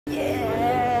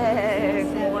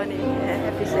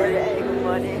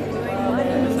morning. Good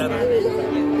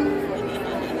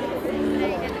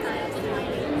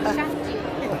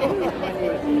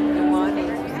morning.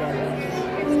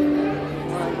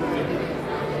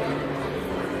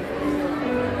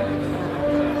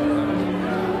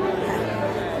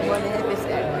 Happy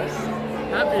Sabbath.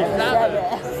 Happy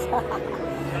Sabbath.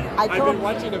 I've been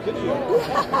watching a video.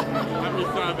 Happy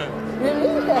Sabbath.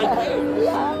 Really? I did.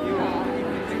 Yeah.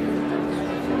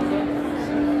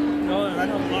 No, I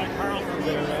know a lot of Carl from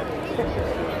there.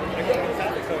 I got a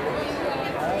Sabbath over.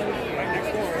 Right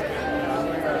next door.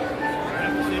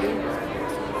 Happy City.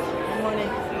 Good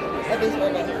morning. Happy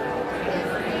Sabbath.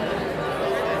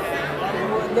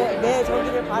 네,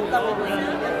 저기를 봤다고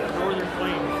그러는데. Northern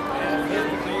Plains.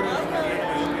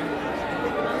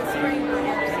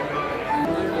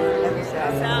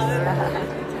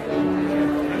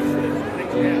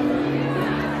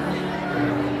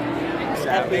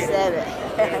 Happy Sabbath.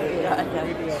 Happy Sabbath.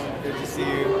 Good to see you.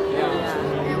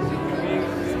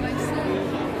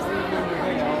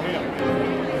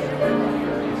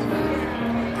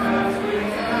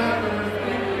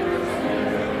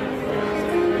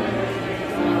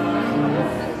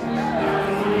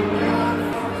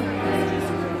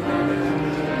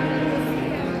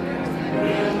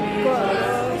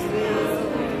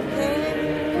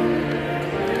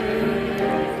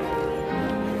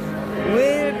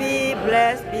 We'll be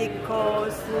blessed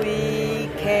because we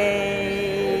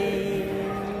came,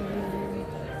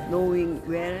 knowing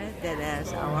well that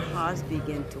as our hearts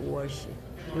begin to worship,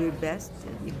 we're blessed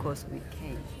because we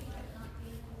came.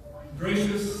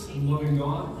 Gracious and loving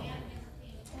God,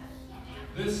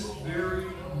 this very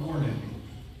morning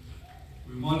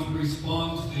we want to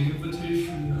respond to the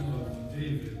invitation of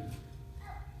David.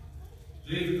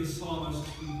 David the psalmist,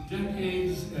 who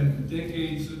decades and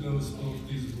decades ago spoke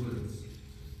these words.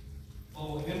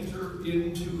 Oh, enter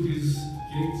into his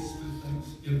gates with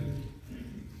thanksgiving.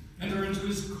 Enter into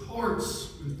his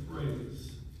courts with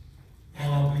praise.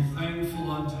 Oh, be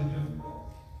thankful unto him.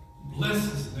 Bless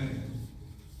his name.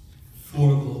 For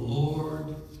the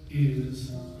Lord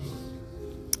is good.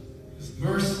 His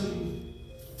mercy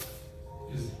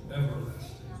is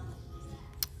everlasting.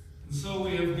 And so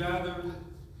we have gathered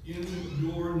in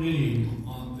your name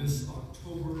on this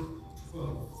October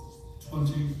 12th,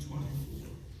 2024.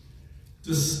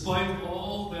 Despite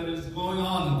all that is going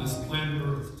on in this planet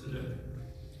Earth today,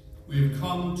 we have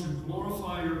come to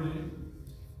glorify your name,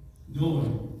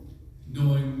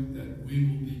 knowing that we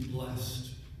will be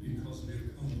blessed because we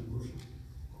have come to worship.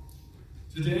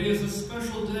 Today is a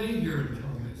special day here in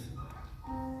Calamasa,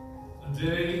 a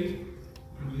day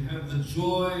when we have the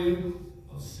joy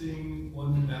of seeing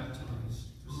one baptized,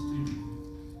 Christine.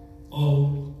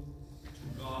 Oh,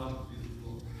 to God be the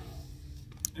glory.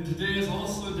 And today is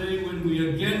also a day when we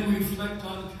again reflect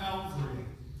on Calvary,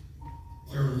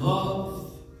 where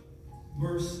love,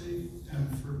 mercy,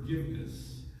 and forgiveness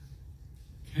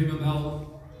came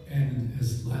about and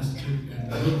has lasted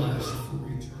and will last for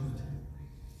eternity.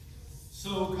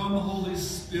 So come, Holy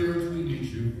Spirit, we need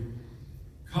you.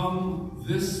 Come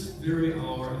this very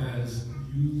hour as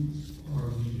you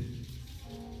are needed.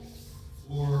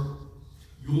 For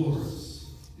yours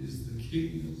is the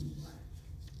kingdom,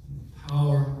 and the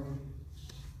power,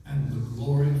 and the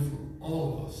glory for all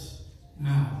of us,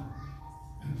 now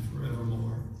and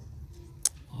forevermore.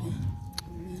 Amen.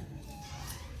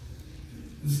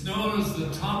 It's known as the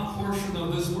top portion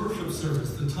of this worship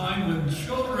service, the time when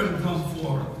children come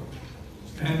forward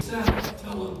and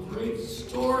tell a great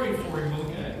story for you,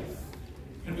 okay?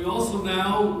 And we also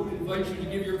now invite you to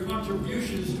give your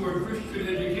contributions to our Christian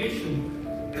education.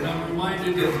 And I'm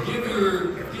reminded of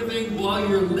giving while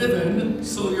you're living,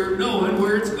 so you're knowing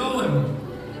where it's going.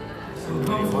 So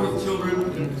come forth,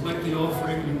 children, and collect the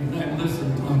offering and then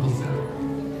listen to Uncle Sam.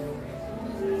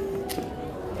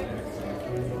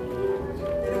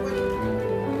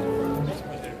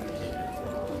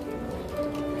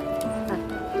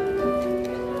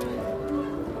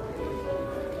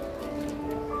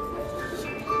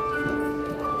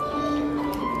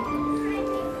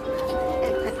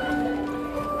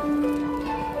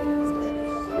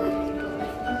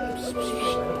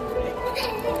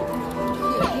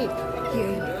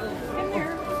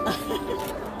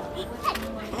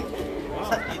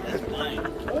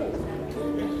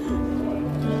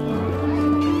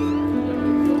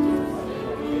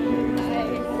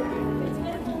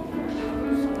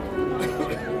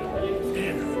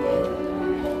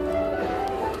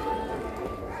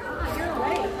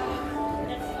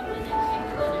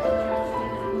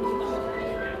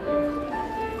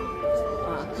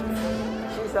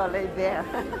 Already there.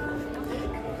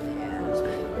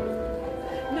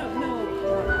 No,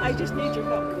 I I just need your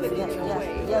help putting it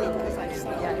away. Because I saw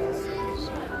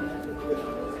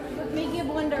Let me give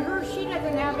one to her. She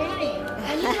doesn't have any.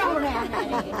 And you don't have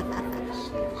any.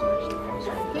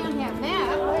 Can't have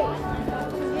that. Wait.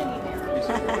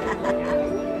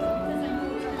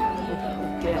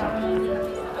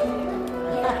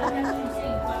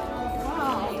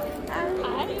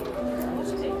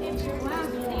 Too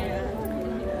many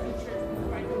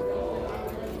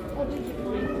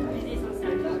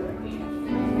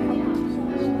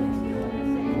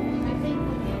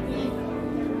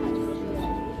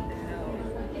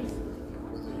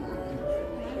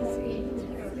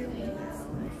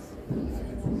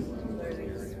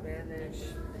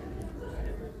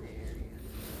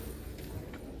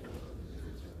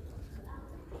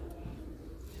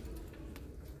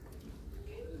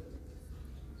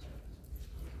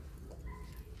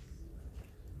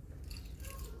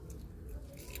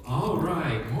All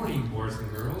right, morning, boys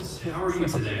and girls. How are you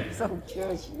today? So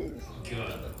churchy.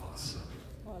 Good, awesome.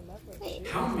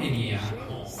 How many at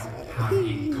home have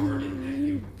a garden that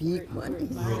you Big one.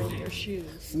 grow in?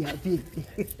 Yeah, big.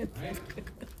 Right?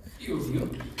 Few of you.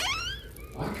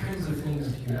 What kinds of things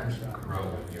do you actually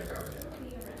grow in your garden?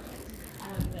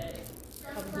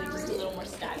 Probably just a little more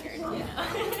staggered.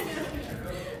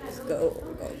 Let's go.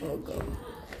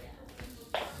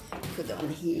 Put on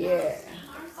here.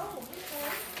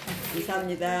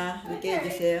 감사합니다. 함께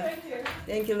해주세요.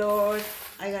 Thank you, Lord.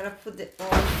 I gotta put it on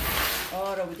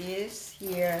all of this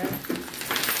here.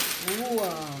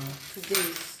 Wow, today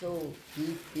is so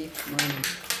big money.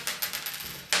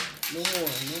 No more.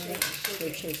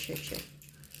 Shake.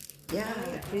 Yeah,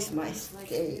 Christmas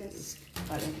Day is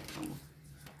coming.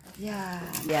 Yeah,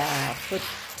 put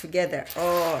together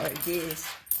all this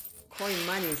coin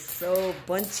money. So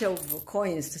bunch of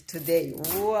coins today.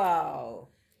 Wow.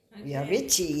 We are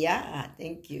rich, yeah.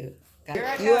 Thank you.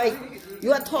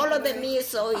 You are taller than me,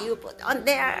 so you put on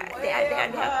there.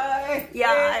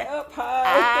 Yeah.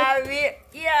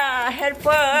 Helper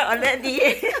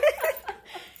already.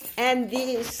 And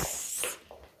this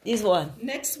one.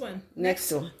 Next one.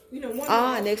 Next one. You know,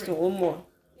 one Next one more.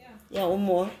 Yeah. One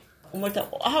more time.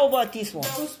 How about this one?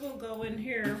 Those will go in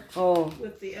here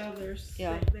with the others.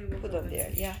 Yeah, They will put go on in.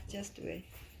 there. Yeah, just wait.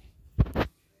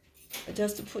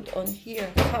 Just put on here.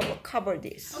 Cover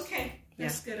this. Okay,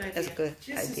 that's a good idea. That's a good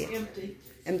This idea. is empty.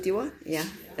 Empty one? Yeah.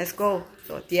 Let's go.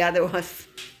 So the other one's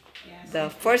the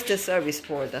first service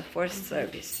for the first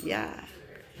service. Yeah.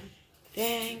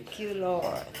 Thank you,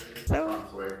 Lord. So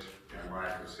conflict and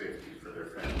lack of safety for their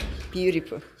families.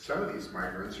 beautiful. Some of these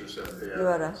migrants are Seventh-day You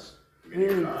are Adventists.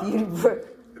 really beautiful.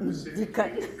 The Pacific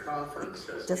Union Conference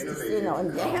has Just to see innovated now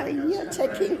and then, you're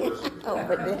checking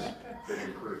over there. that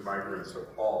include migrants of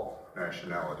all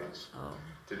nationalities.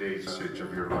 Today's message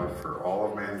of your love for all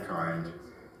of mankind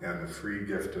and the free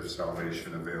gift of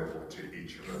salvation available to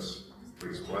each of us.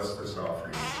 Please bless this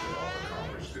offering to help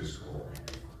accomplish this goal.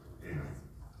 Amen.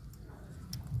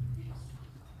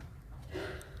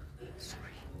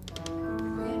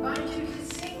 We invite you to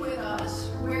sing with us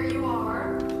where you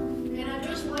are. And I'm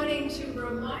just wanting to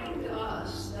remind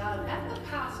us that at the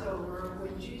Passover,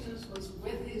 when Jesus was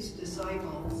with his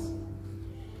disciples,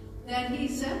 that he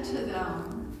said to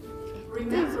them,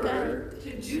 remember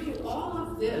to do all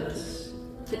of this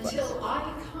until I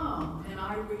come and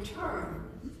I return.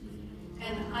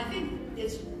 And I think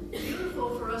it's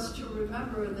beautiful for us to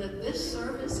remember that this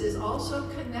service is also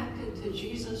connected to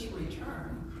Jesus'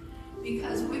 return,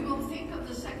 because we will think of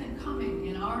the second coming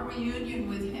in our reunion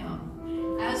with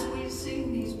him as we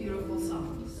sing these beautiful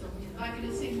songs. So we invite you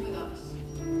to sing with us.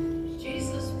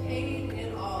 Jesus paid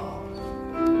it all.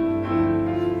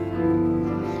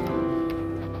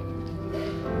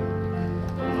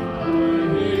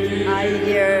 I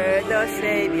hear the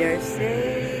Savior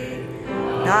say,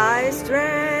 thy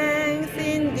strength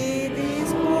indeed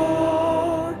is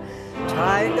more.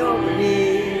 Child of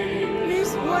me,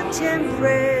 please watch and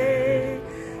pray.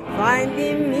 Find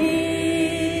in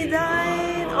me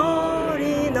thine all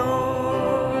in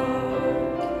all.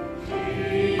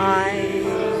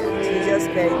 Jesus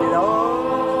paid it all.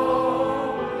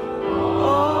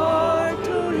 All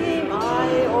to him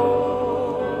I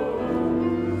owe.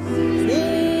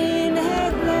 Sin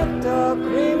had left a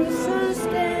crimson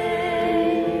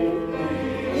stain.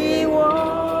 He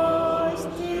washed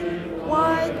it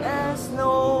white as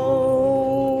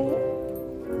snow.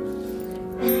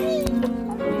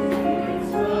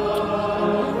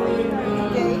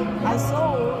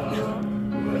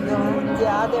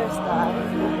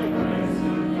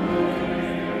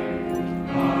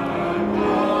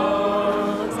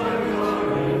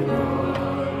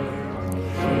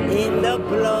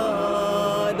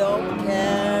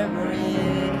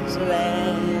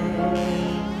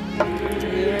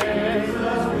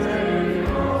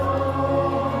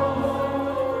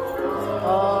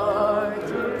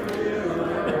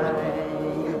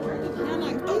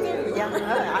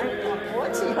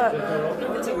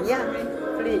 Yeah,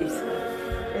 please.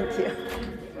 Thank you.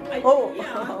 Oh,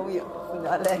 yeah.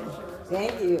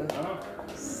 Thank you.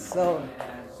 So,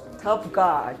 top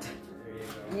guard.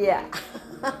 Yeah.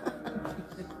 All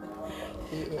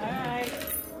right.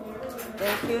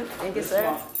 Thank you, sir.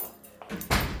 Oh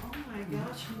my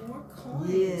gosh, more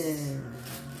coins. Yeah.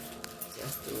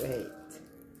 Just wait.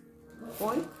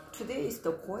 Coin? Today is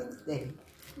the coin day.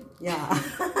 Yeah.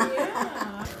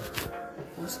 Yeah.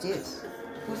 Who's this?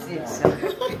 Who's this?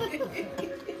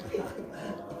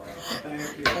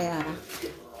 Yeah.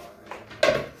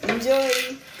 Enjoy,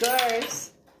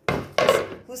 girls.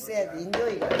 Who said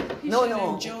enjoy? No.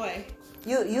 Enjoy.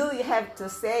 You have to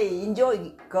say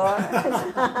enjoy, girls.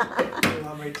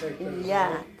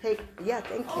 Yeah. Thank you.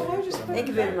 Thank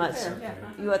you very much.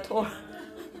 You are tall.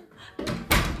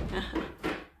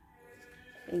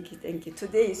 Thank you.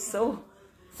 Today is so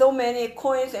many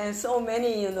coins and so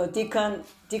many deacons,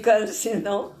 going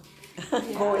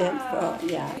for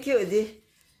Thank you.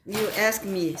 You ask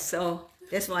me, so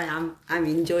that's why I'm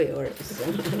enjoying all this.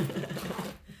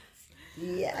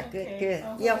 Yeah, good.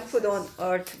 Yeah, put on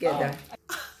all together.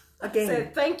 Again. Say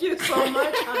thank you so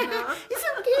much, Hannah. It's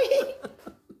okay.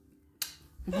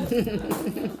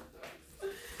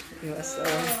 You are so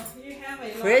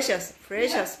precious.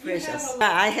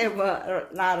 I have a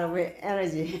lot of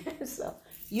energy. So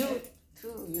you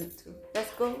too.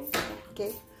 Let's go.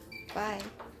 Okay. Bye.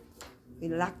 We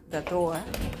lock the door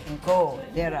and go.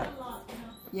 There.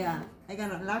 Yeah. I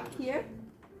gonna lock here.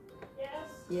 Yes.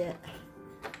 Yeah.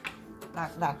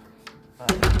 Lock.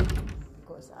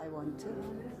 Because I want to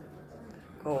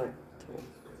go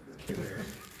to.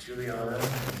 Juliana,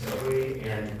 Zoe,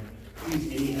 and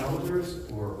please, any elders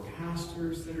or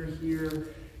pastors that are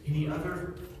here, any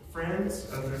other friends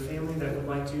of their family that would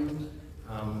like to, we're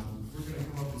going to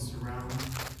come up and surround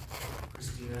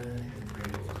Christina and pray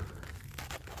over her.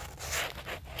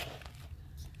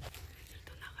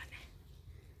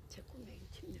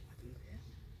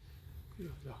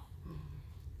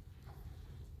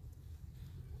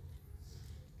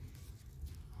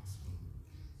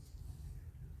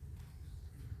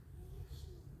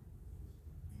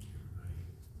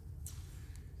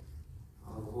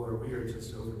 Lord, we are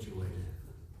just overjoyed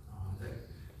that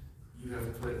you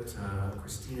have put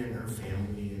Christina and her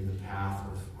family in the path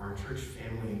of our church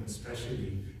family, and especially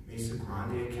the Mesa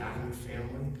Grande Academy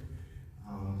family.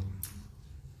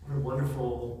 What a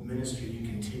wonderful ministry you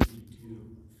continue to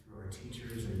do through our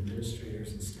teachers and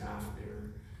administrators and staff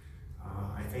there.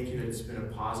 I thank you that it's been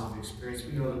a positive experience.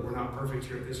 We know that we're not perfect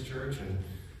here at this church, and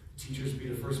teachers be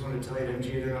the first one to tell you at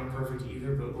MJ they're not perfect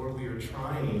either, but Lord, we are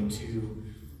trying to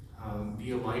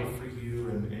be a light for you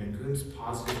and a good,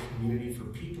 positive community for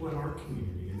people in our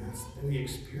community. And that's been the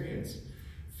experience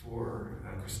for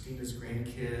Christina's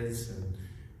grandkids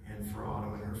and for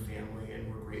Autumn and her family. And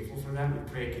we're grateful for that. We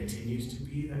pray it continues to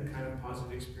be that kind of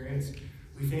positive experience.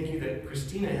 We thank you that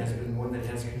Christina has been one that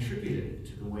has contributed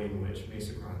to the way in which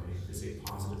Mesa Grande is a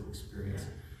positive experience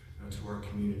to our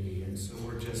community. And so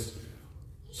we're just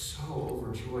so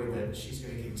overjoyed that she's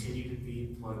going to continue to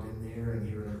be plugged in there and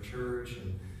here in our church.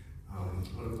 And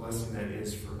what a blessing that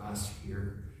is for us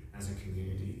here as a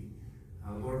community.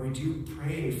 Lord, we do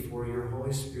pray for your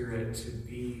Holy Spirit to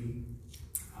be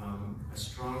a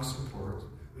strong support.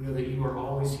 We know that you are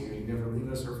always here. You never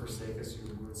leave us or forsake us,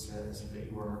 your word says, and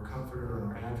that you are our comforter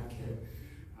and our advocate.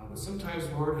 But sometimes,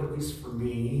 Lord, at least for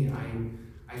me,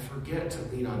 I forget to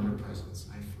lean on your presence.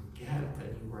 I forget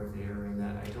that you are there and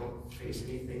that I don't face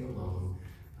anything alone.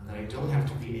 That I don't have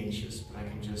to be anxious, but I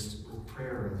can just, with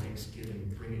prayer and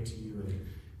thanksgiving, bring it to you,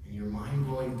 and your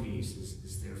mind-blowing peace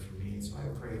is there for me. And so I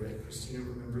pray that Christina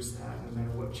remembers that no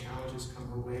matter what challenges come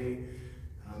her way.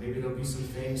 Maybe there'll be some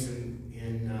things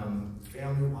in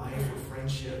family life or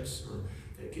friendships or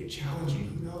that get challenging.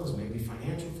 Who knows? Maybe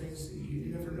financial things.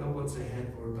 You never know what's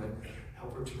ahead, Lord, but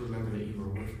help her to remember that you are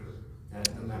with her,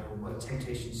 that no matter what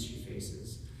temptations she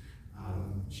faces,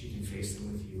 she can face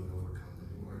them with you and overcome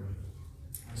them, Lord.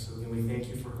 So then we thank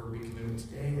you for her recommitment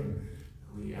today, and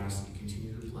we ask that you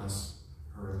continue to bless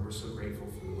her, and we're so grateful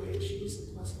for the way she is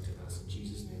a blessing to us. In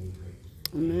Jesus' name we pray.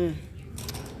 Amen.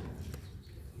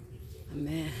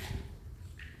 Amen.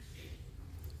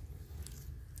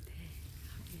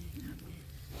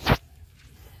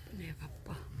 네,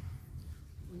 바빠.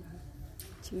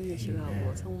 지민이 씨가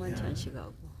하고 성만찬 씨가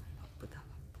하고 바쁘다.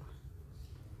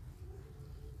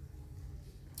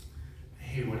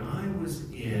 Hey, when I was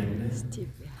in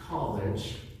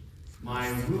college, My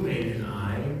roommate and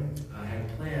I had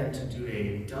planned to do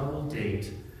a double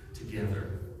date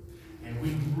together. And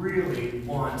we really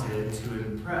wanted to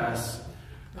impress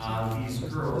these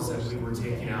girls that we were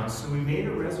taking out. So we made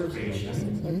a reservation.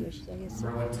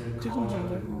 I went to college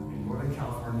up in Northern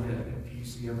California at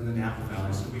PUC up in the Napa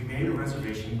Valley. So we made a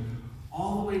reservation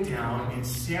all the way down in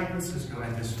San Francisco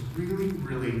at this really,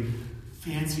 really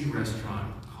fancy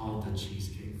restaurant called the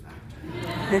Cheesecake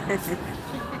Factory.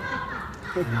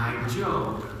 And I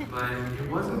joke, but it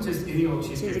wasn't just any old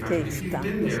Cheesecake Factory. If you've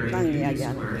been there, you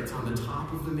swear it's on the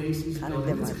top of the Macy's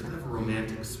building. It's kind of a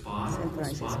romantic spot,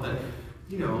 that,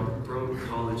 you know, broke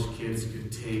college kids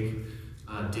could take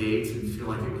dates and feel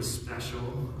like it was special.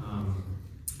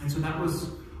 And so that was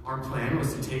our plan,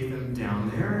 was to take them down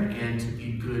there and to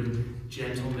be good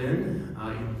gentlemen.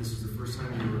 This was the first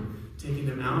time we were taking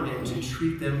them out, and to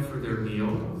treat them for their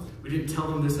meal. We didn't tell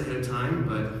them this ahead of time,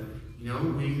 but you know,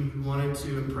 we wanted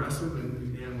to impress them,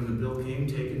 and when the bill came,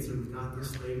 take it, so we got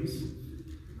this, ladies.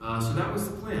 So that was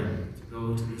the plan, to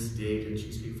go to this date at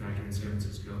Cheesecake Factory in San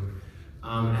Francisco.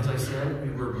 As I said,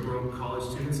 we were broke college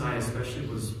students. I especially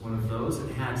was one of those,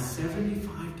 and had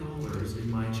 $75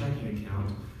 in my checking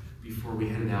account before we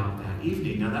headed out that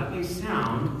evening. Now that may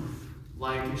sound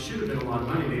like it should have been a lot of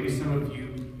money. Maybe some of you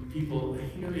people,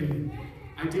 you know,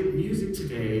 I did music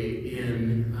today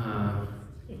in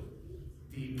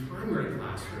the primary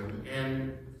classroom,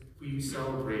 and we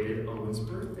celebrated Owen's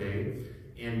birthday,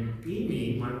 and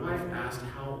Beanie, my wife, asked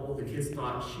how old the kids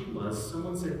thought she was.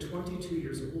 Someone said 22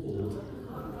 years old.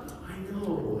 I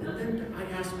know. And then I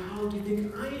asked, how old do you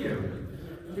think I am?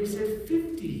 And they said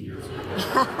 50 years old.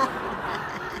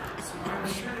 So I'm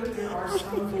sure that there are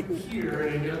some of you here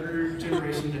in a younger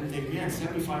generation that think, man,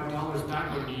 $75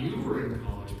 back when you were in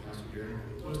college, Pastor Gary,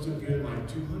 must have been like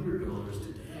 $200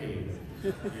 today.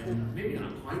 And maybe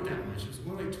not quite that much. It was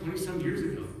more like 20-some years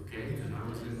ago, okay, that I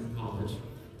was in college.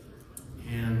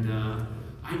 And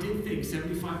I did think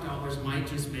 $75 might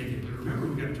just make it. But remember,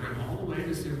 we got to drive all the way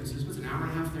to San Francisco. It's an hour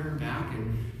and a half there and back.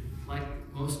 And like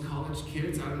most college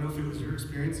kids, I don't know if it was your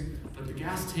experience, but the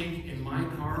gas tank in my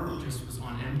car just was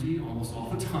on empty almost all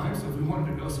the time. So if we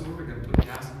wanted to go somewhere, we got to put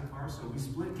gas in the car. So we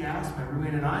split gas, my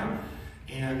roommate and I.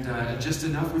 And just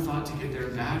enough, we thought, to get there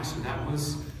and back. So that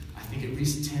was, I think, at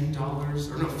least $10,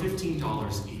 or no,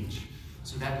 $15 each.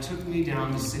 So that took me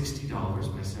down to $60,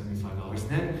 my $75.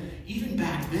 Then, even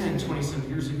back then, 20-some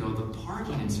years ago, the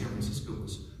parking in San Francisco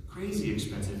was crazy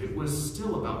expensive. It was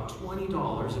still about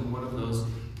 $20 in one of those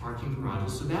parking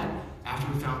garages. So that,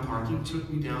 after we found parking, took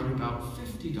me down to about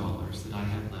 $50 that I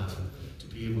had left to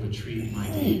be able to treat my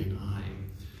date and I.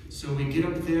 So we get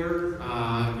up there,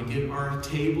 we get our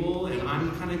table, and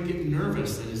I'm kind of getting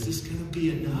nervous that is this going to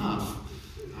be enough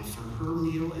for her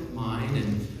meal and mine?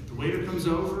 And the waiter comes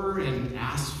over and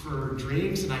asks for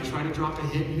drinks, and I try to drop a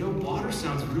hint. You know, water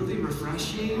sounds really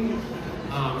refreshing. You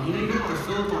know, you don't want to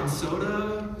fill up on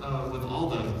soda with all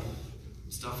the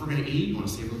stuff we're going to eat. You want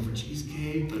to save them for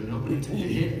cheesecake, but nobody took the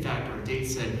hint. In fact, our date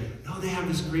said, no, they have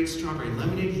this great strawberry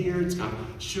lemonade here. It's got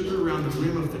sugar around the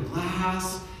rim of the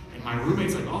glass. And my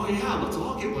roommate's like, oh yeah, let's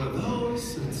all get one of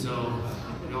those. And so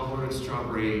we all ordered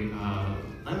strawberry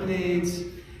lemonades.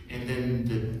 And then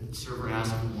the server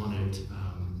asked if we wanted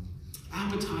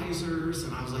appetizers,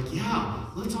 and I was like, yeah,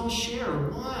 let's all share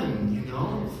one, you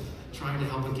know, trying to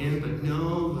help again, but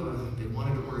no, they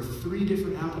wanted to order 3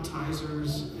 different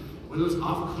appetizers. Well, those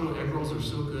avocado egg rolls are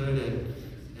so good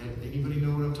at anybody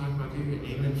know what I'm talking about? Can you get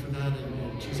amen for that?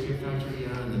 And Cheesecake Factory,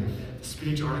 yeah, and then the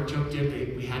spinach artichoke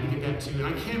dip, we had to get that too, and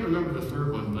I can't remember the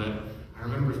third one, but I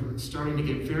remember starting to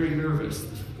get very nervous,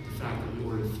 the fact that we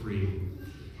ordered 3.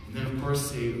 And then, of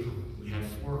course, we had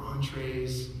 4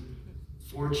 entrees,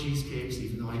 4 cheesecakes,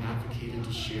 even though I advocated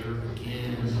to share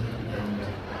again.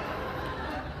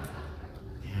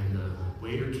 And the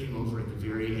waiter came over at the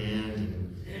very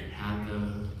end and had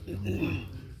the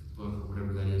book, or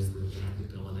whatever that is, that had the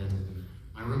bill in it. And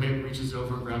my roommate reaches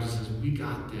over and grabs it and says, we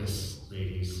got this,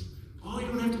 ladies. Oh, you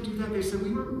don't have to do that. They said,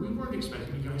 we weren't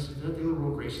expecting you guys to do that. They were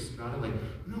real gracious about it. Like,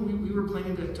 no, we were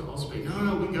planning to also pay.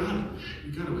 No, we got it.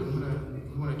 We got it.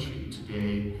 We want to treat you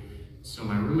today. So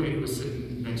my roommate, who was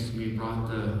sitting next to me, brought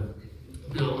the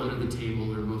bill under the table.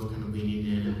 We were both kind of leaning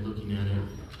in and looking at it.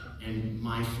 And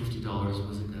my $50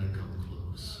 wasn't going to come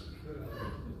close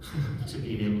to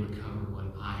being able to cover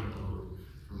what I owed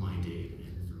for my date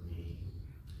and for me.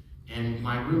 And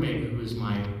my roommate, who was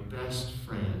my best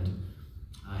friend,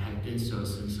 had been so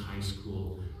since high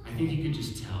school. I think he could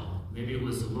just tell. Maybe it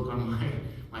was the look on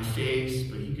my face,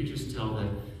 but he could just tell that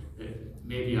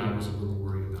maybe I was a little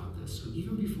worried about this. So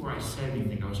even before I said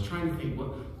anything, I was trying to think,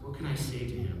 what can I say to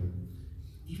him?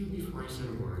 even before I said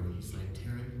a word, he's like,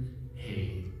 Taryn,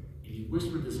 hey, and he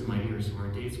whispered this in my ear so our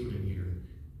dates wouldn't hear.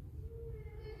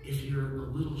 If you're a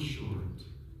little short,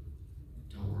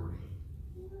 don't worry.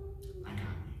 I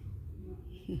got you.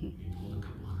 He pulled a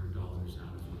couple $100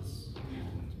 out of his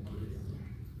hand and put it in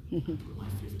there. I put my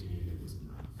 50 in, it was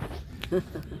enough.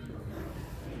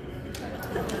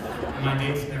 My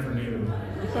dates never knew.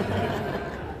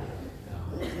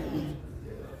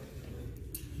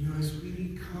 You know, as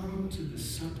we come to the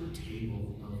supper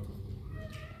table of the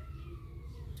Lord,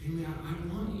 family, I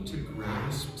want you to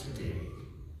grasp today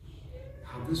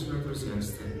how this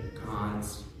represents that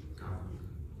God's got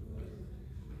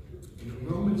you. In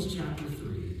Romans chapter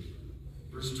 3,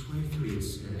 verse 23, it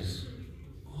says,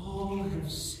 all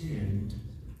have sinned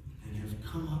and have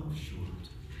come up short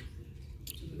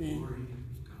to the glory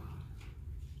of God.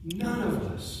 None of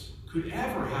us could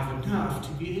ever have enough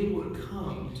to be able to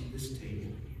come to this table.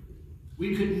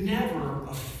 We could never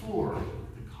afford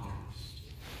the cost.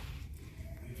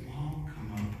 We've all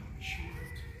come up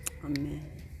short. Amen.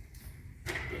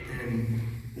 But then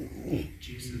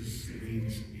Jesus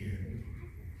leans in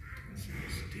and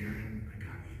says, Darren, I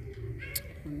got you.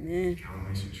 Amen.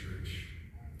 Calamasa Church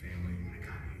family, I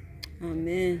got you.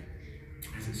 Amen.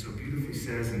 As it so beautifully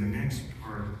says in the next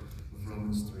part of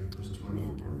Romans 3, verse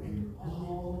 24, and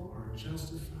all are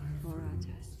justified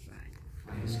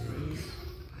by his grace.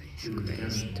 Through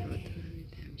redemption.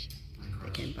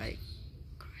 By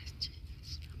Christ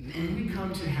Jesus. When Amen. we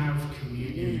come to have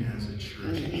communion as a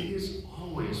church, it is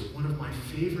always one of my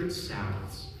favorite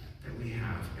Sabbaths that we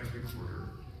have every quarter.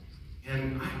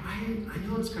 And I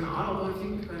know it's kind of odd, although I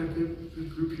think we've got a good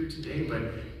group here today,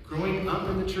 but growing up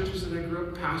in the churches that I grew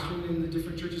up pastoring, in the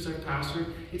different churches I've pastored,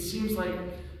 it seems like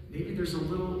maybe there's a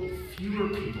little fewer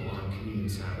people on communion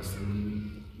Sabbaths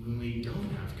than when we don't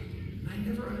have communion. And I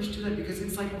never understood that because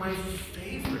it's like my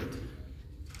favorite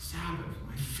Sabbath,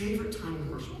 my favorite time of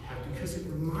worship we have, because it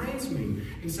reminds me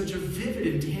in such a vivid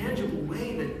and tangible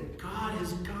way that God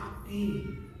has got me.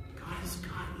 God has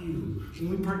got you. When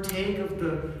we partake of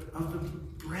the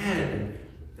bread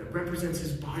that represents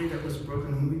his body that was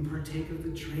broken, when we partake of the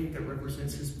drink that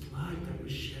represents his blood that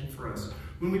was shed for us,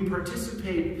 when we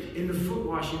participate in the foot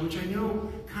washing, which I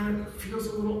know kind of feels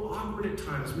a little awkward at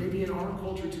times. Maybe in our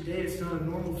culture today it's not a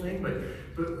normal thing, but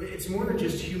it's more than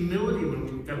just humility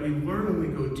that we learn when we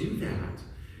go do that.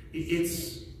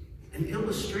 It's an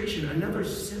illustration, another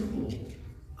symbol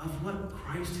of what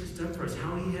Christ has done for us,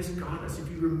 how he has got us. If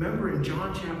you remember in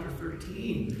John chapter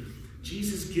 13,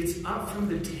 Jesus gets up from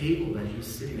the table that he's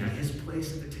sitting at, his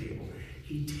place at the table.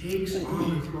 He takes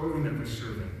on the clothing of a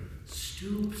servant,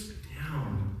 stoops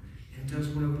down, and does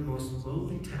one of the most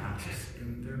lowly tasks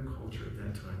in their culture at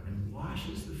that time, and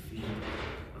washes the feet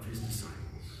of his disciples.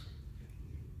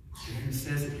 And it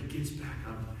says that he gets back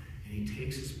up and he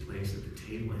takes his place at the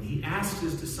table, and he asks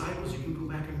his disciples, you can go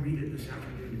back and read it this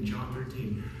afternoon in John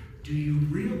 13, do you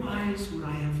realize what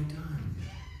I have done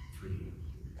for you?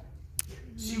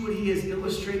 See what he is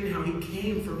illustrating, how he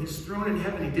came from his throne in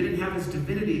heaven. He didn't have his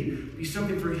divinity be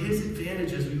something for his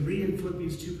advantage, as we read in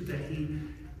Philippians 2, but that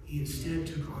he instead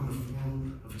took on the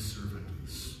form of a servant,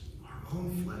 our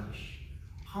own flesh,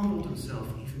 humbled himself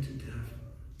even to death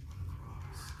on the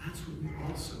cross. That's what we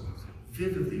also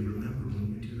vividly remember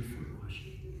when we do the foot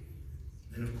washing.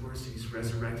 Then, of course, he's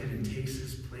resurrected and takes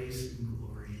his place in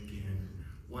glory again.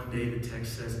 One day, the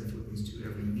text says in Philippians 2,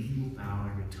 every knee will bow,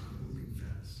 every tongue will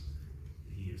confess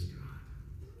that he is God.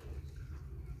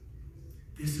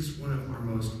 This is one of our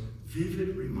most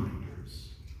vivid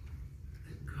reminders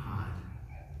that God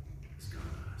has got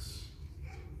us.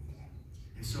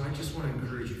 And so I just want to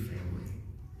encourage you, family.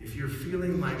 If you're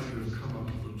feeling like you have come up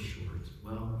a little short,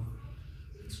 well,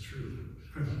 it's true.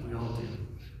 We all do.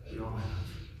 We all have.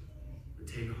 But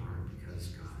take heart, because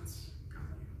God's got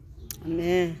you.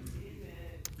 Amen.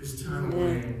 This time, I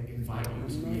want to invite you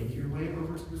to make your way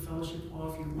over to the fellowship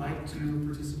hall if you'd like to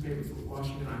participate with foot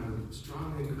washing. And I would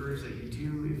strongly encourage that you do.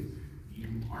 If you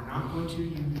are not going to,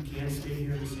 you can stay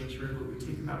here in the sanctuary, but we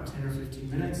take about 10 or 15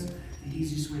 minutes. The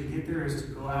easiest way to get there is to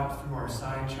go out through our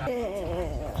side chapel.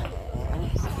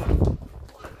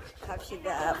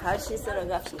 갑시다. 발 씻으러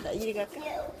갑시다. 이리 갈까?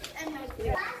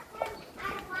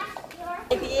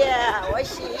 Yeah,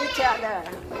 wash each other.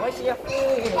 Wash your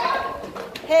feet.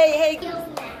 Hey.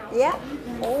 Yeah?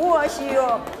 Wash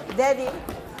your daddy.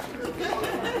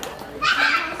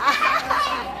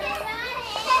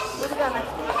 Who's gonna?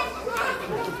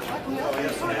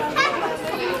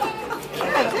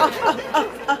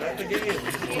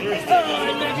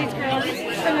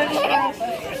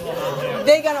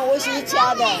 They're gonna wash each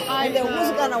other. And then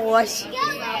who's gonna wash?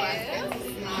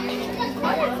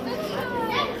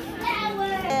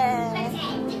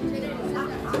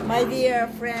 My dear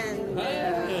friend,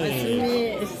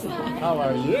 Smith. How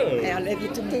are you? I'm ready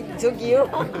to take you.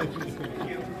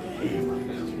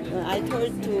 I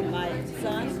told to my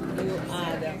son, you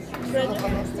are the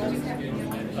president.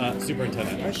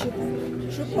 Superintendent.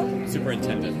 Super?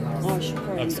 Superintendent. Oh,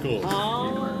 superintendent. Of schools.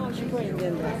 Oh,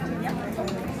 superintendent.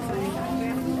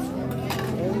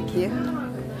 Thank you.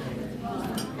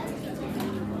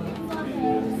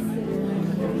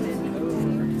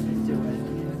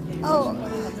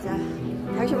 자,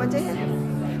 당신 먼저 해.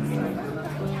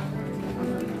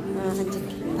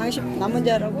 당신 나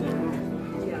먼저 하라고?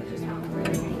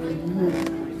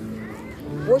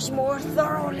 Wash more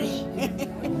thoroughly.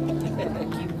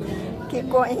 Keep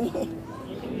going.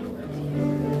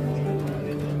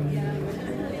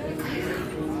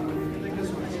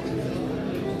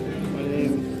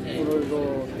 오늘도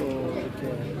또 이렇게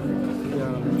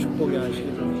그냥 축복의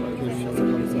안식일을 맡겨주셔서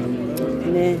감사합니다.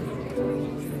 네.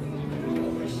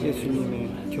 예수님의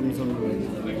겸손을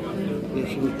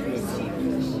예식을 통해서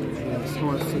생활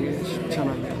속에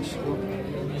실천하게 하시고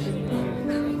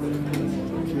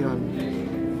귀한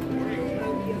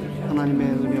하나님의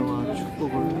은혜와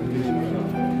축복을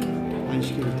누리는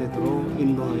안식일 되도록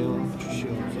인도하여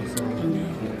주시옵소서.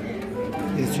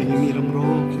 예수님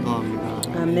이름으로 기도합니다.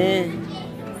 아멘.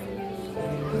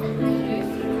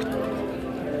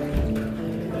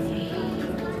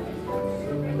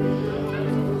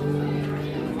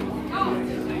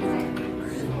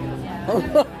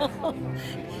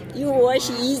 You wash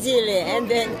easily and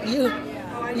then you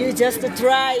just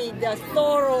try the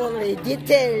thoroughly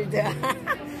detailed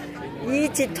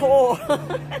each toe.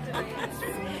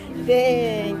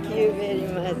 Thank you very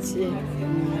much.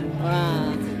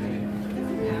 Wow.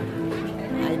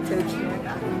 I took you.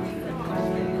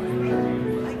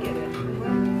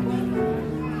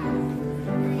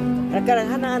 발가락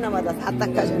하나하나마다 다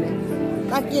닦아주네.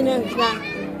 닦기는 그냥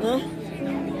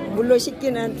물로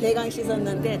씻기는 대강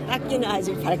씻었는데 닦기는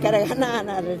아직 발가락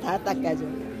하나하나를 다 닦아줘.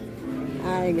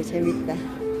 아이고 재밌다.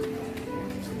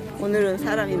 오늘은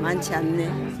사람이 많지 않네.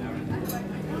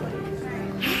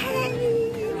 Hi,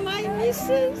 my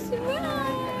missus.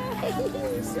 How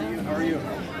are you?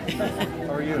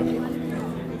 How are you?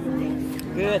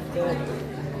 Good, good.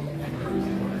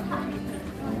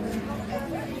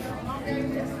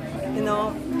 You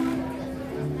know,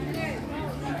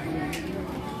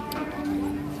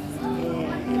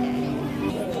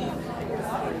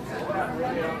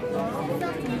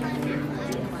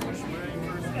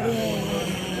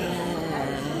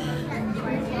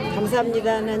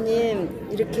 감사합니다. 하나님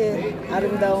이렇게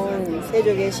아름다운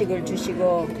세조 예식을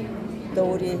주시고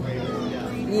또 우리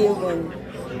이육은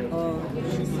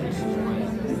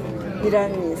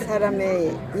이란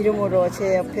사람의 이름으로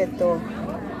제 옆에 또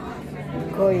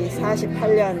거의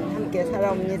 48년 함께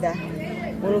살아옵니다.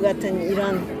 오늘 같은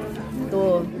이런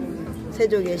또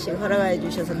세조 예식 허락해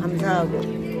주셔서 감사하고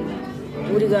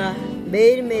우리가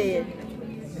매일매일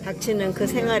닥치는 그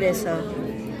생활에서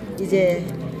이제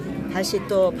다시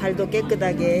또 발도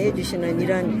깨끗하게 해주시는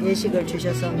이런 예식을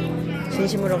주셔서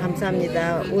진심으로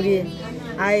감사합니다. 우리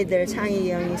아이들 창희,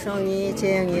 영희, 성희,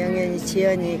 재영이, 영현이,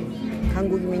 지연이,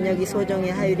 강국이, 민혁이, 소정이,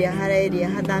 하율이, 하라엘이,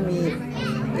 하담이,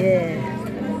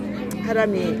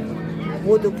 하람이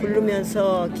모두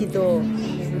부르면서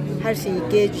기도할 수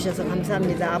있게 해주셔서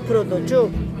감사합니다. 앞으로도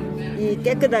쭉 이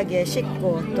깨끗하게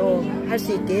씻고 또 할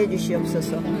수 있게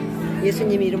해주시옵소서.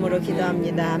 예수님 이름으로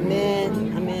기도합니다.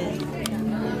 아멘. 아멘.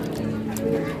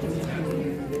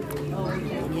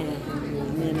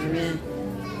 아멘.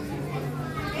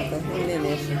 아까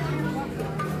흉내내서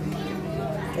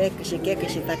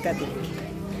깨끗이 닦아드릴게.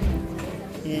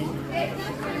 예.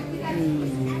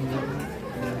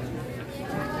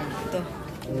 또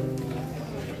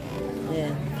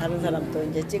예, 다른 사람도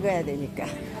이제 찍어야 되니까.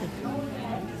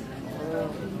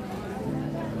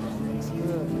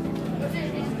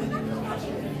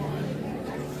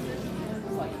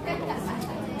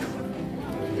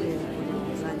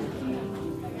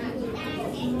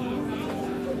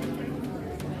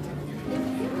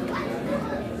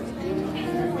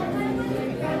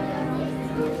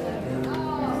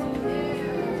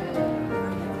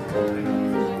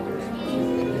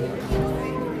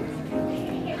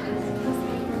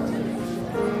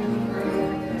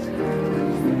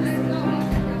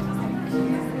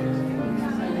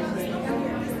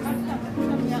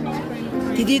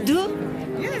 Did you do?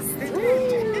 Yes, they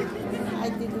did. I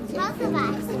didn't. Both of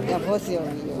us. Yeah,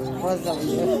 both of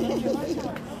you.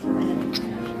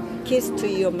 Kiss to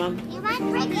your mom. You want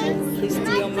freaking? Kiss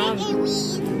to your mom.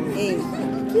 Hey,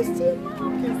 kiss to your mom.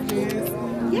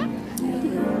 Yeah.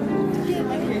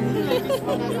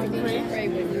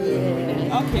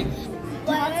 Okay.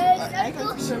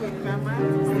 Where's the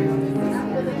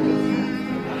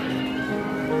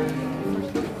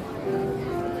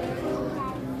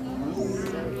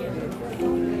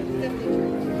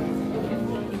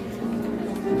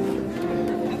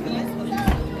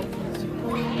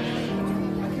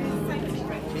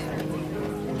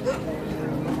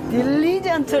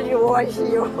Diligently wash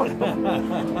your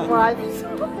wife.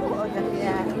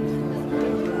 Yeah.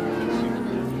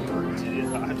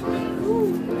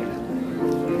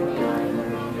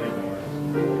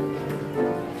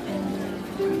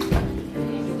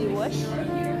 Did you wash?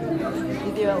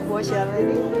 Did you wash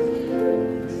already?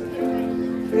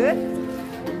 Good?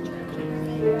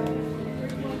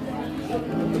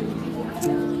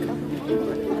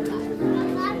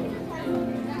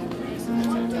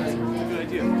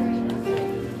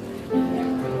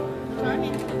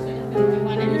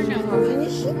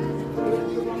 Finish it?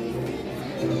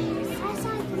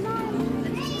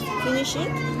 Finish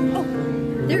it? Oh,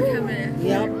 they're coming.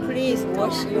 Yeah, please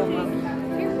wash your mouth.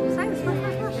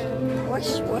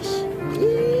 Wash.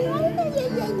 Yeah.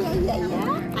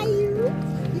 Are you?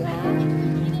 Yeah.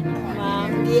 Mom,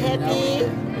 be happy.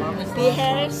 Be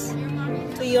healthy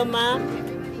to your mom.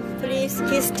 Please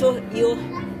kiss to your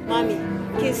mommy.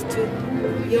 Kiss to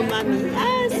your mommy.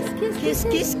 Yes,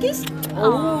 kiss.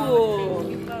 Oh,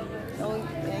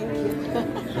 thank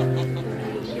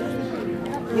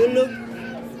you.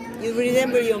 You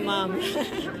remember your mom.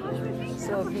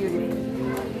 So beautiful.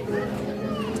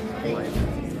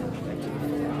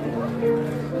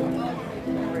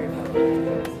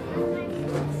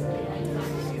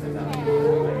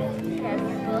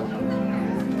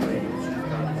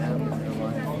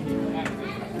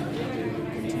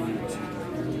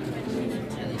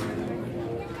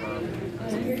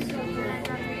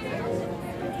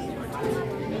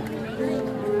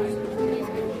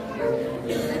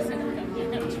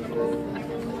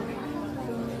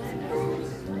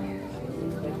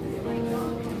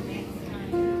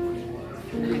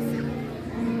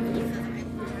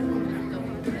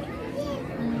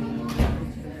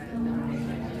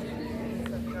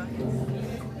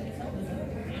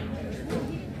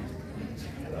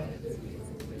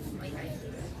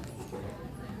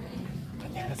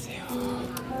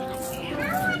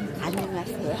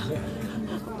 안녕하세요.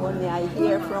 Only I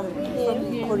hear from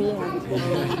Korean.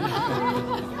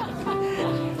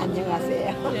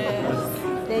 안녕하세요. Yes.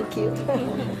 Thank you.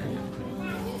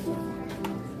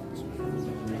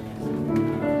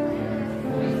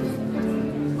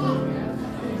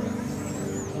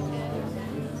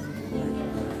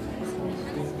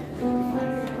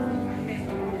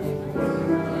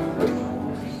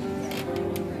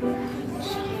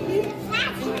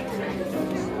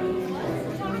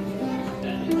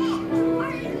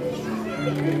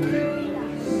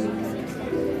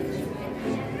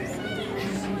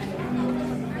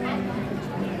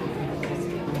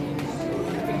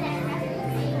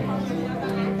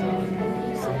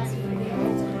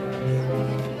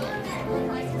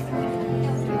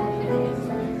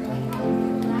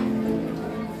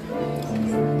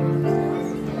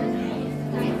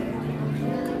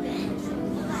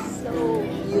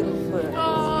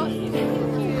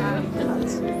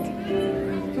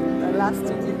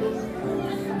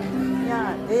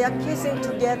 Yeah, they are kissing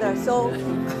together, so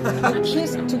you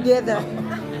kiss together.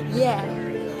 Yeah.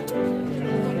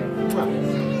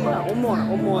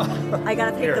 One more. I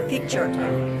gotta take the picture.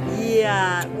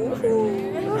 Yeah.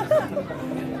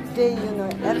 They,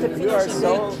 after picture,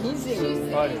 they're kissing.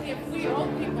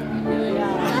 Yeah.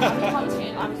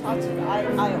 I'm touching.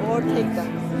 I all take them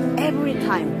every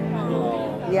time.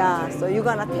 Yeah. So you're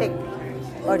gonna take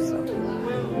also.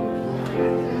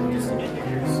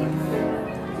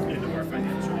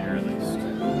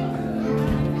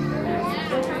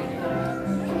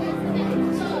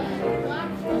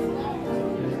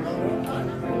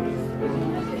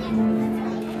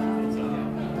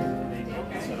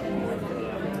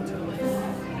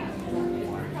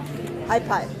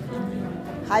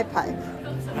 High five.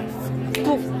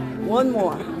 Poof. One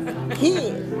more.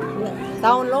 Here.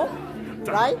 Down low.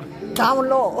 Right? Down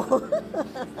low.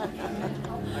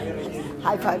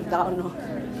 High five down low.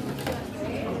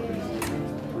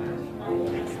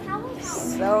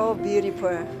 So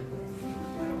beautiful.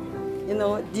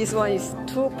 This one is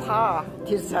too far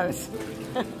distance.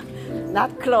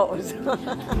 Not close.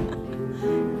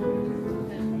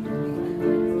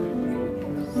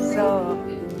 So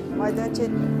why don't you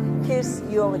kiss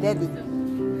your daddy?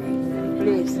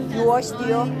 Please. You washed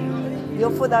your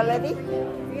food already?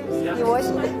 You washed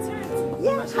it?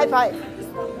 Yeah. High five.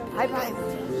 High five.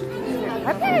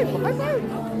 High five. High five.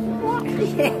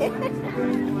 Yeah.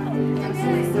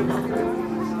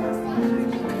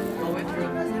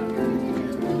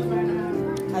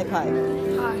 High five.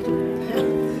 Hi.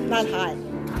 Not high.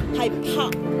 High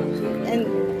pop. And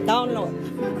download.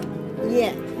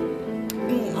 Yeah.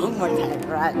 One more time,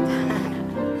 right?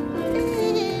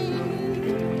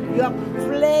 You are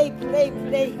play.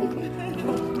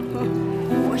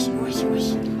 Wash.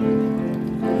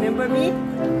 Remember me?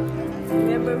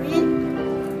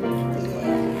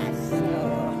 Yes.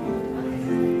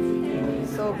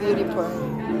 So beautiful.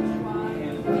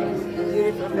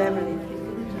 Beautiful family.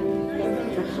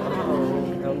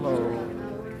 Hello.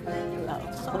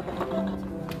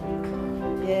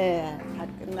 예, 다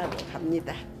끝나고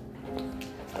갑니다.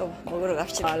 또 먹으러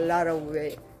갑시다. A lot of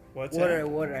waste. What's water.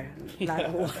 that? Lot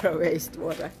of water, waste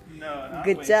water. No, not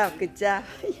Good wasted. job.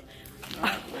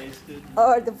 Not wasted.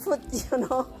 Or the food,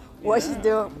 wash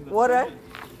the water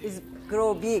is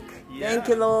grow big. Yeah. Thank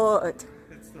you, Lord.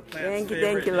 It's the plant's Thank you,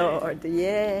 favorite Lord.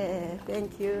 Yeah,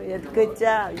 thank you. Yeah, good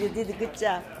job. You did a good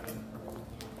job.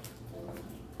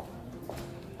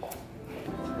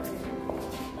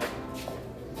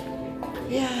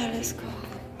 Yeah, let's go.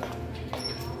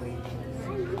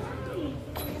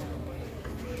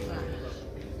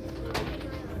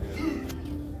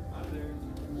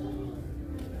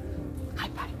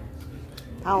 High five.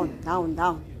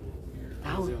 Down.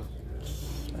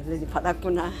 얼른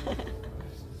받았구나.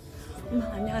 엄마,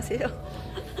 안녕하세요.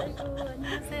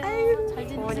 아이고, 잘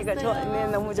지내셨어요? 어머니가 네,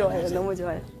 너무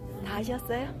좋아요. 다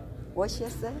하셨어요?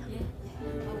 워시했어요? 예.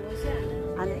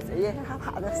 안 했어요? 예,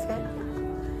 받았어요.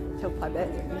 저 받아야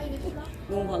돼요.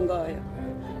 너무 반가워요.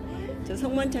 저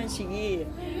성만찬식이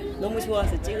너무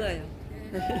좋아서 찍어요.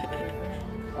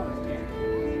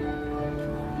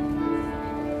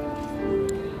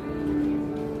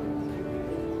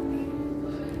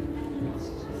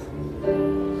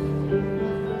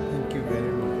 Thank you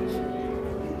very much.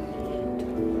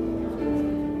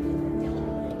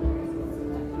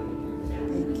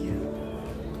 Thank you.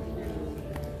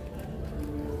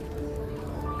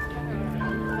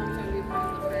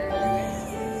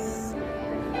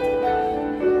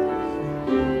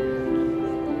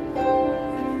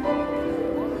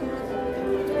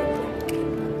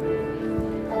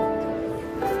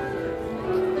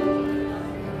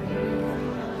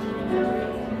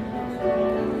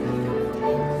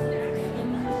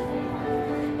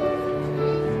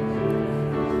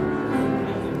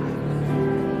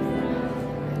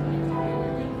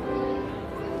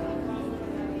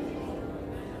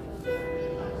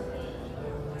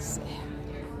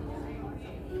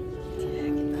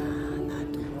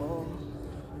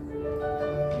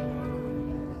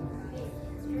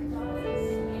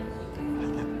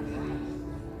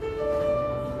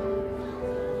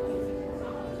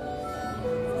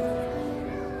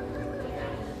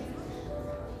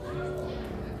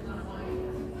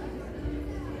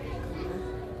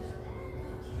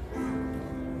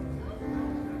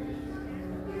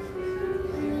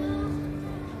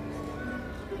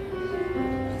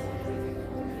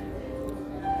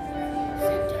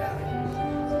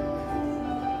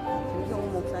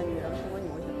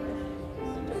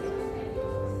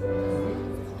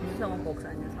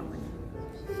 목사님 사모님.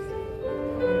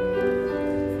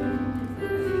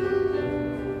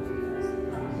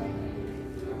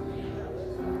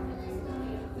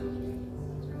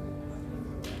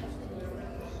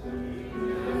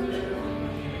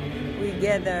 We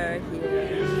gather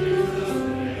here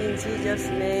in Jesus'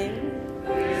 name.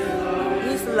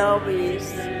 His love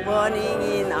is burning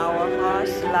in our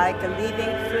hearts like a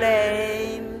living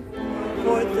flame.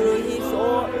 For through His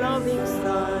loving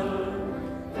Son,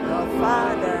 the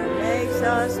Father makes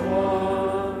us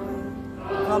one.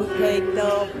 Come take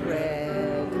the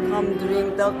bread, come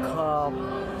drink the cup,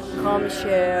 come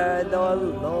share the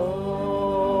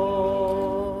Lord.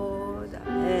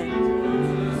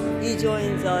 And He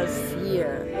joins us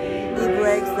here. He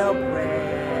breaks the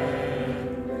bread.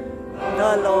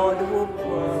 The Lord who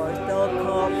pours the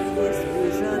cup is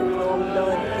risen from the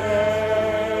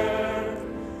dead.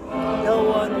 The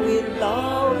one we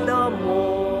love the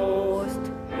most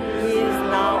is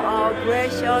now our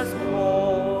precious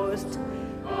host.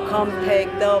 Come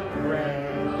take the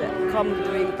bread, come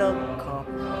drink the cup,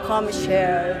 come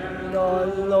share the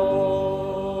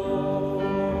Lord.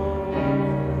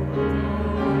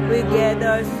 We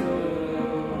gather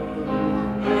soon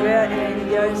where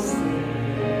angels sing.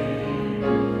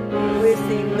 We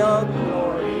sing the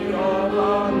glory of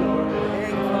our Lord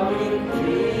and coming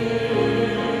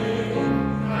King.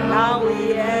 Now we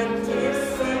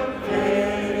anticipate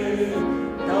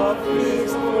the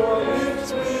feast for which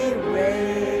we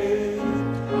wait.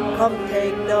 Come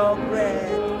take the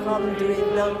bread, come drink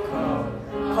the cup,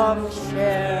 come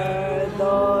share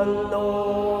the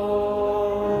Lord.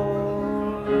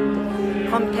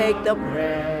 Come take the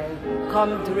bread,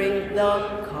 come drink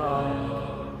the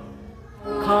cup,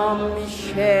 come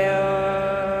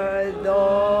share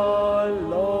the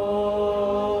Lord.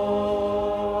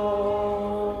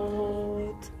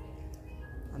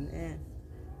 Amen.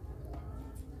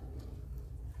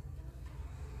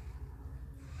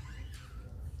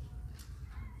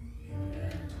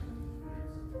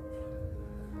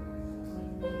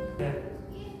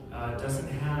 That doesn't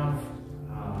have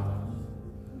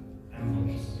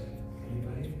emblems.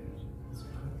 Anybody?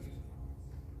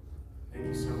 Thank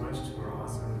you so much to our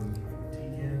awesome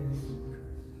deacons.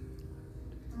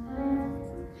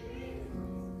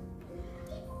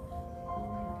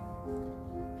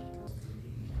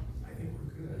 I think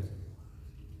we're good.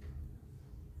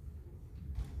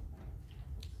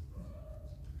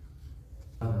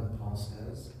 Paul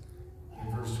says in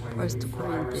verse 23, "For I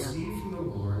received from the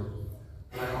Lord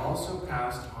what I also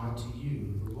passed on to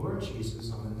you. The Lord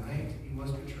Jesus, on the night he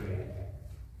was betrayed,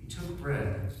 he took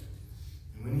bread,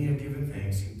 and when he had given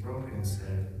thanks, he broke it and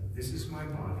said, 'This is my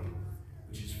body,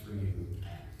 which is for you.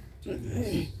 Do this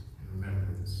in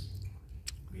remembrance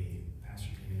of me.'" Pastor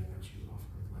Kenny, I'll let you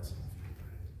offer a blessing of your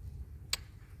bread.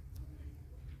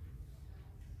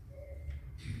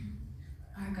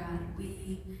 Our God, we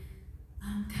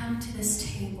come to this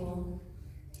table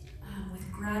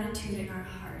with gratitude in our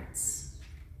hearts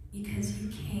because you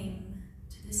came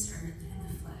to this earth in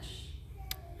the flesh.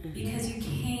 Because you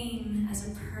came as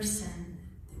a person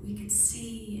that we could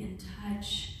see and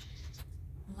touch,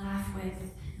 laugh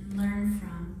with, and learn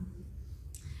from.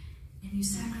 And you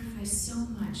sacrificed so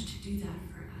much to do that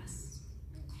for us.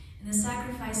 And the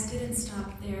sacrifice didn't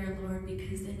stop there, Lord,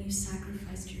 because then you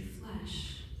sacrificed your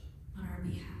flesh on our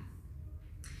behalf.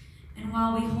 And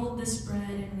while we hold this bread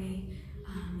and we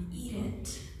eat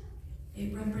it,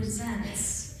 it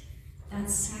represents that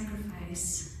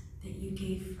sacrifice that you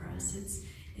gave for us.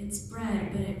 It's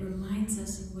bread, but it reminds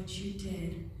us of what you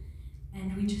did.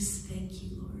 And we just thank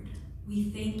you, Lord. We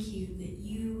thank you that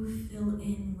you fill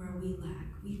in where we lack.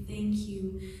 We thank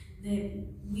you that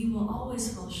we will always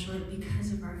fall short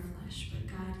because of our flesh, but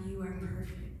God, you are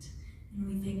perfect. And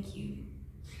we thank you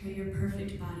for your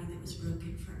perfect body that was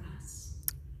broken for us.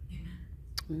 Amen.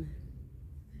 In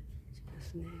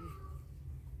Jesus' name.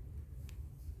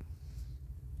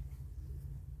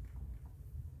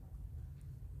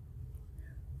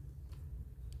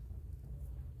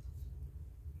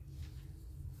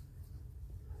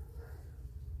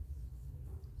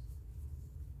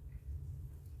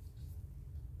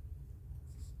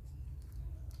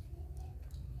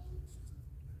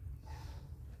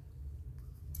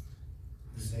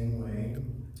 The same way,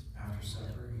 after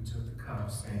supper, he took the cup,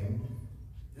 saying,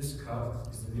 "This cup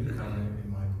is the new covenant in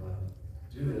my blood.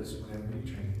 Do this whenever you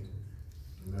drink it.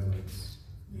 Remembrance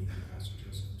of me." Pastor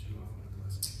Joseph, would you offer the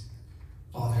blessing?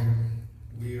 Father,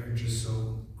 we are just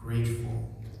so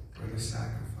grateful for the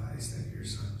sacrifice that your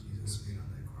son Jesus made on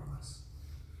the cross.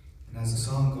 And as the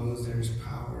song goes, there is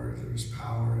power in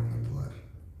the blood.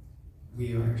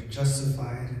 We are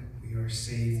justified, we are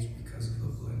saved because of the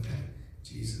blood that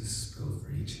Jesus spilled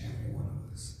for each and every one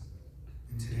of us.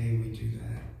 And today we do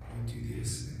that. We do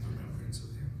this in remembrance of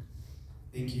him.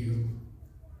 Thank you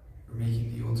for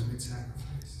making the ultimate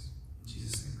sacrifice. In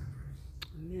Jesus' name I pray.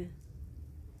 Amen.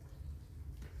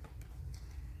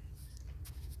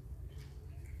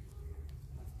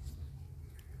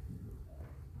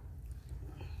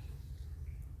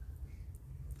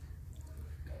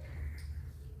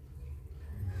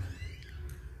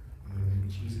 When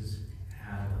Jesus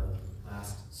had the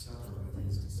Last Supper with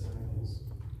his disciples,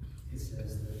 it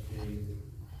says that they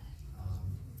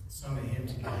sung a hymn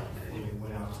together before they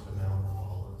went out to the Mount of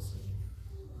Olives. And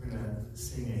we're going to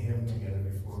sing a hymn together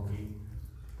before we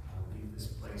leave this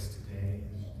place today,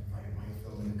 and invite Mike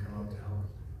Philman to come up to help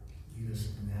lead us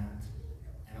in that.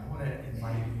 And I want to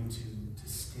invite you to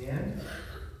stand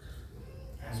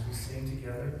as we sing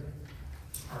together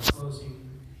our closing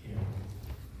hymn,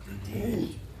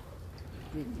 Redeemed.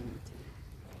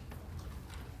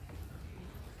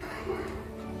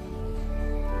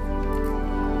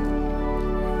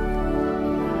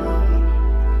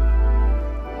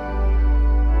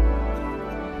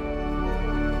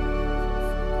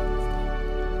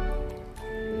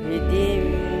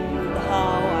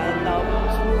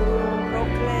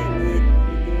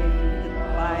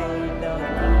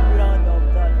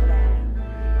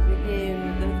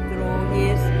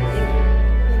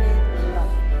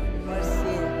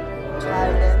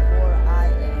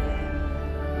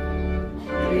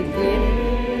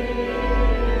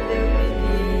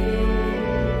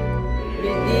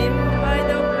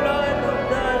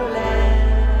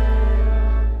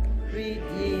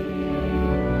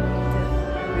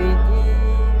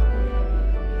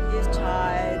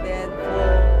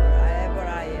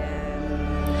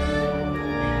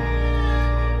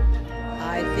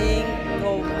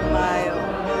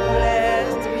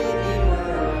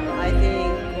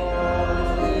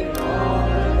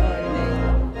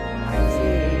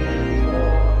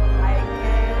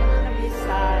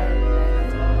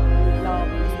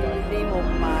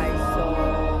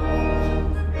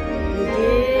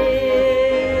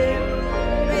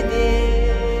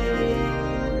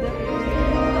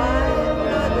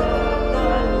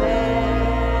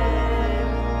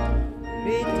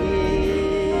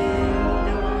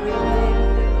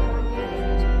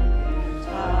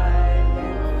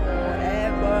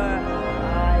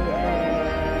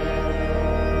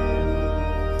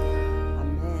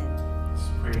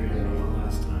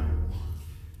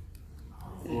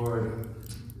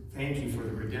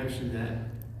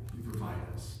 provide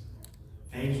us.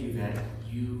 Thank you that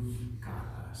you've got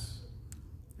us.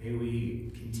 May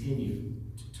we continue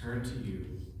to turn to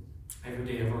you every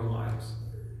day of our lives,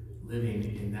 living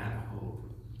in that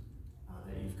hope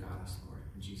that you've got us, Lord.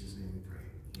 In Jesus' name we pray.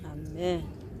 아멘.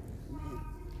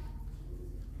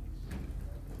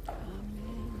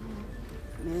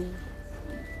 아멘.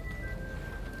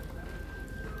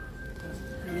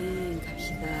 아멘.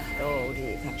 갑시다. 또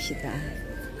우리 갑시다.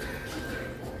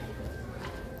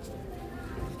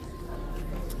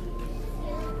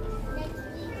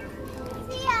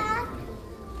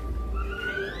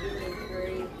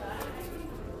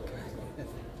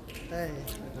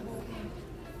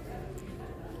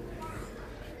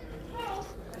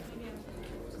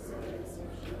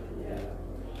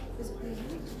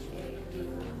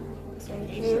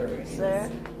 Thank you, sir.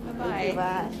 Bye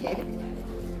bye.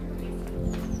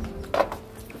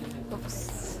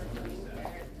 Oops.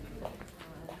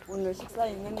 오늘 식사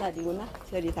있는 날이구나.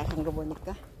 별이 다 간 거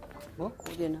보니까. 뭐?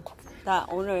 우리는 다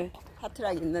오늘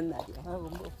파트락 있는 날이야.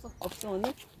 뭐 없어? 없어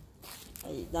오늘?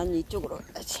 아니, 난 이쪽으로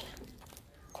가야지.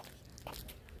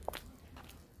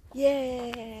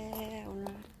 예, 오늘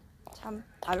참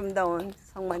아름다운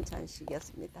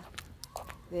성만찬식이었습니다.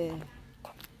 네.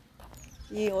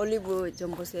 이 올리브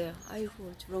좀 보세요.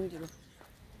 아이고, 주렁주렁.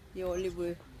 이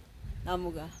올리브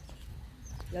나무가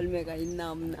열매가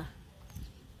있나 없나.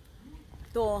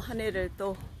 또 한 해를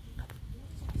또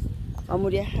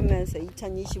마무리하면서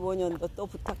 2025년도 또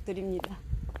부탁드립니다.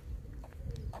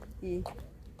 이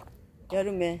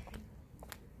여름에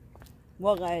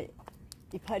뭐가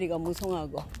이파리가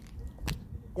무성하고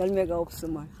열매가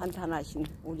없음을 한탄하신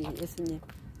우리 예수님,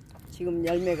 지금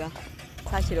열매가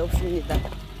사실 없습니다.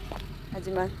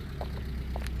 하지만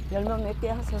열매 맺게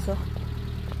하소서.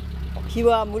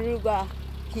 비와 물과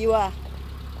비와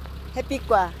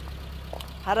햇빛과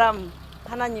바람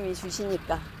하나님이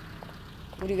주시니까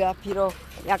우리가 비록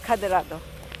약하더라도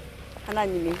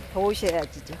하나님이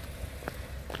도우셔야지죠.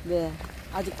 네,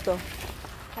 아직도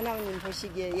하나님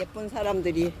보시기에 예쁜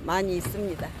사람들이 많이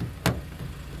있습니다.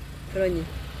 그러니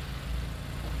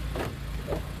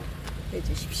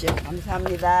해주십시오.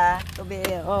 감사합니다. 또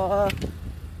봬요.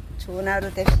 좋은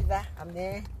하루 됩시다.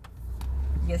 아멘.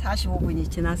 이게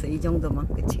 45분이 지나서 이 정도만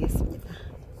끝이겠습니다.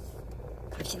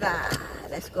 갑시다.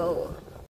 렛츠고.